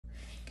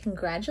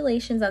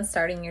Congratulations on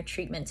starting your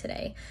treatment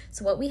today.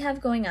 So what we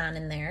have going on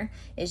in there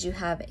is you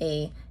have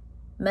a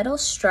metal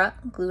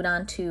strut glued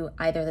onto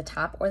either the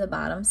top or the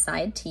bottom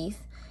side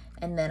teeth,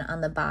 and then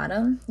on the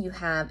bottom you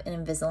have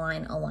an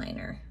Invisalign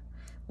aligner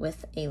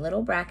with a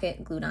little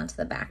bracket glued onto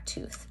the back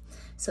tooth.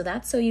 So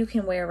that's so you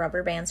can wear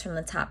rubber bands from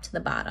the top to the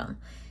bottom.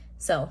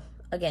 So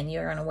again,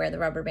 you're gonna wear the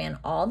rubber band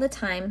all the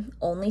time,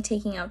 only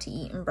taking out to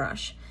eat and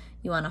brush.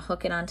 You wanna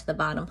hook it onto the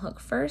bottom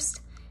hook first,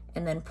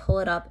 and then pull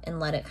it up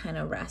and let it kind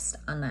of rest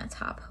on that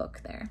top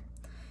hook there.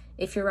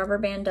 If your rubber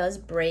band does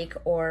break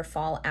or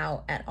fall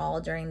out at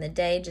all during the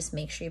day, just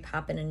make sure you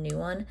pop in a new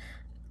one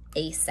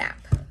ASAP.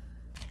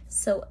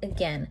 So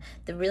again,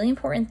 the really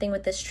important thing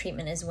with this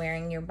treatment is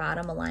wearing your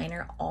bottom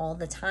aligner all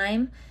the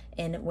time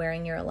and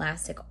wearing your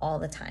elastic all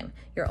the time.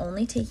 You're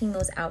only taking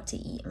those out to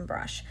eat and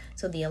brush.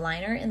 So the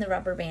aligner and the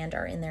rubber band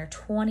are in there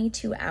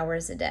 22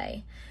 hours a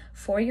day.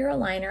 For your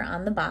aligner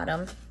on the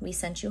bottom, we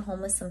sent you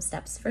home with some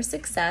steps for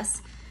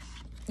success.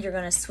 You're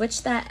gonna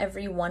switch that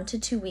every 1 to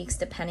 2 weeks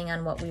depending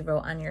on what we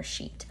wrote on your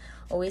sheet.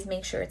 Always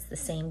make sure it's the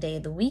same day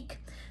of the week.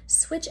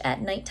 Switch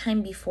at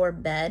nighttime before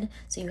bed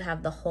so you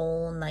have the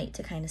whole night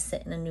to kind of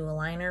sit in a new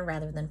aligner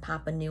rather than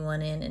pop a new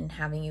one in and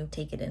having you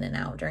take it in and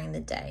out during the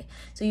day.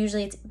 So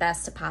usually it's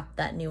best to pop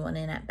that new one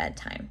in at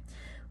bedtime.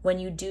 When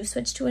you do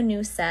switch to a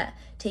new set,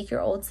 take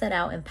your old set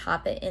out and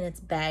pop it in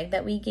its bag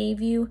that we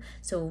gave you,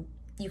 so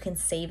you can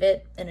save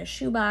it in a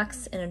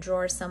shoebox, in a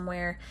drawer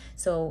somewhere.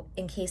 So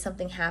in case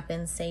something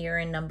happens, say you're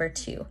in number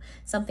 2,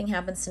 something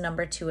happens to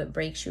number 2, it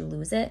breaks, you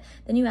lose it,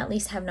 then you at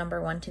least have number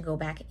 1 to go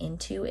back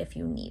into if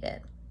you need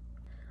it.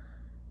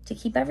 To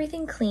keep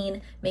everything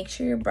clean, make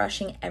sure you're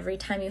brushing every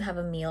time you have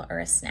a meal or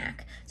a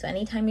snack. So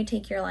anytime you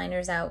take your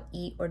aligners out,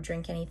 eat or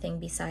drink anything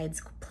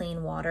besides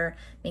plain water,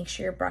 make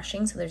sure you're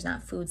brushing so there's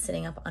not food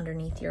sitting up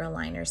underneath your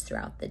aligners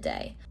throughout the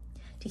day.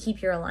 To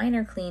keep your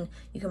aligner clean,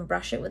 you can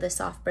brush it with a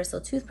soft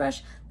bristle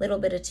toothbrush, little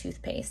bit of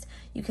toothpaste.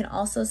 You can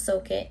also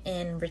soak it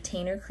in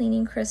retainer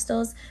cleaning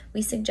crystals.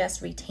 We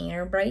suggest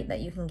Retainer Bright that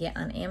you can get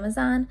on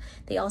Amazon.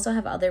 They also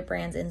have other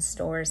brands in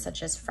stores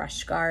such as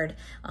Fresh Guard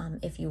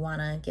if you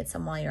wanna get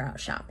some while you're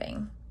out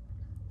shopping.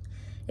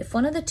 If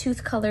one of the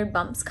tooth-colored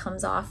bumps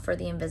comes off for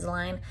the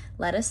Invisalign,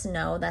 let us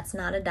know. That's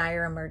not a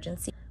dire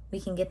emergency. We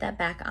can get that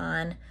back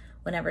on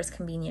whenever it's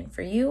convenient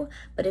for you.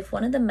 But if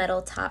one of the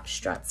metal top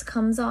struts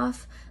comes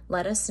off,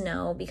 let us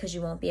know because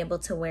you won't be able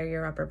to wear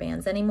your rubber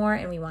bands anymore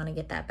and we want to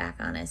get that back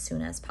on as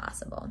soon as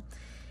possible.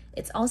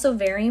 It's also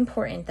very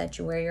important that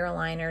you wear your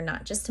aligner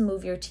not just to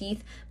move your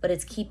teeth, but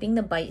it's keeping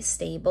the bite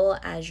stable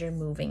as you're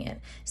moving it.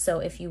 So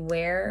if you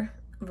wear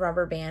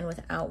rubber band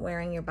without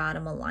wearing your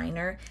bottom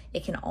aligner,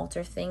 it can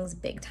alter things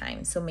big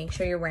time. So make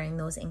sure you're wearing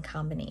those in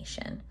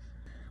combination.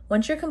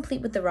 Once you're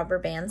complete with the rubber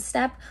band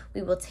step,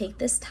 we will take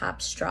this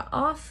top strut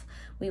off.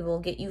 We will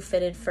get you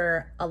fitted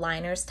for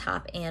aligners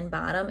top and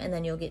bottom, and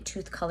then you'll get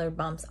tooth colored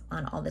bumps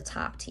on all the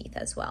top teeth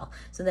as well.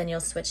 So then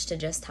you'll switch to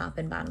just top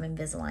and bottom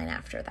Invisalign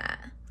after that.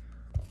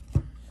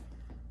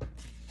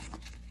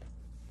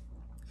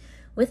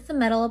 With the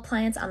metal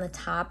appliance on the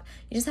top,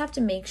 you just have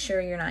to make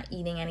sure you're not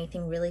eating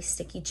anything really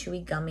sticky,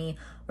 chewy, gummy,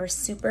 or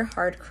super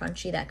hard,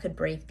 crunchy that could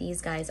break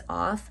these guys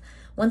off.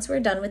 Once we're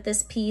done with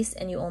this piece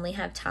and you only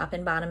have top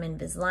and bottom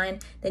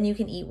Invisalign, then you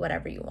can eat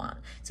whatever you want.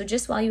 So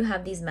just while you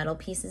have these metal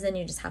pieces in,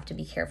 you just have to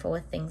be careful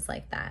with things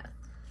like that.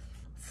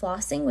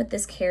 Flossing with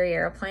this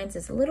Carriere appliance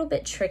is a little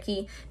bit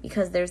tricky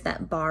because there's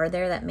that bar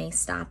there that may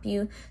stop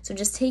you. So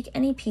just take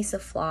any piece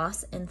of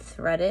floss and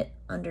thread it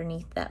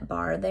underneath that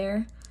bar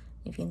there.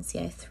 If you can see,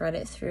 I thread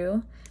it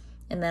through,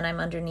 and then I'm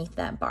underneath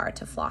that bar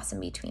to floss in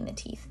between the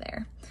teeth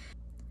there.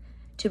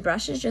 To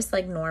brush is just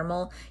like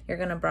normal. You're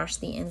gonna brush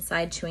the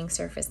inside chewing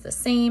surface the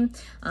same.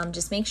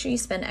 Just make sure you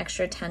spend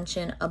extra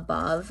attention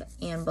above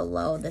and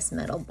below this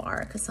metal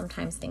bar because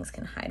sometimes things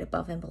can hide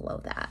above and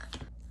below that.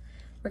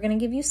 We're gonna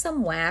give you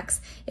some wax.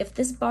 If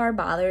this bar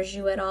bothers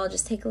you at all,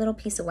 just take a little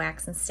piece of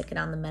wax and stick it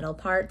on the metal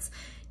parts.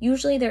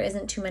 Usually there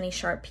isn't too many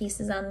sharp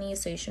pieces on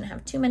these, so you shouldn't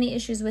have too many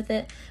issues with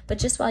it, but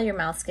just while your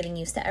mouth's getting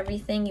used to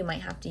everything, you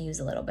might have to use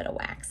a little bit of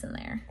wax in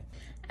there.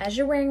 As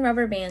you're wearing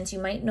rubber bands, you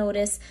might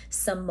notice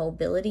some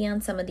mobility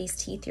on some of these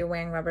teeth you're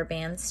wearing rubber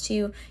bands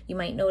to. You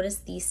might notice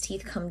these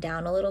teeth come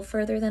down a little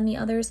further than the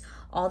others.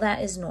 All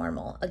that is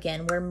normal.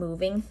 Again, we're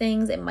moving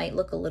things. It might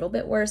look a little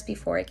bit worse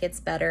before it gets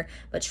better,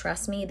 but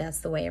trust me, that's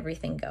the way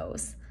everything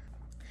goes.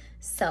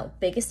 So,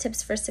 biggest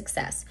tips for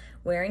success: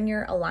 wearing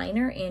your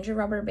aligner and your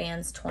rubber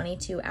bands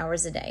 22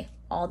 hours a day.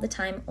 All the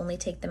time, only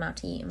take them out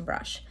to eat and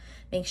brush.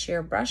 Make sure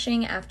you're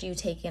brushing after you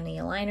take any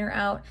aligner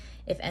out.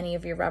 If any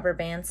of your rubber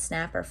bands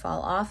snap or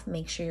fall off,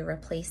 make sure you're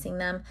replacing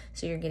them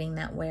so you're getting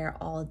that wear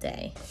all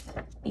day.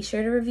 Be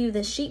sure to review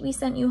the sheet we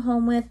sent you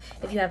home with.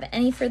 If you have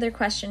any further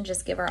questions,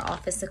 just give our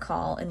office a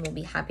call and we'll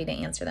be happy to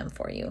answer them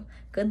for you.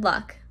 Good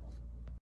luck.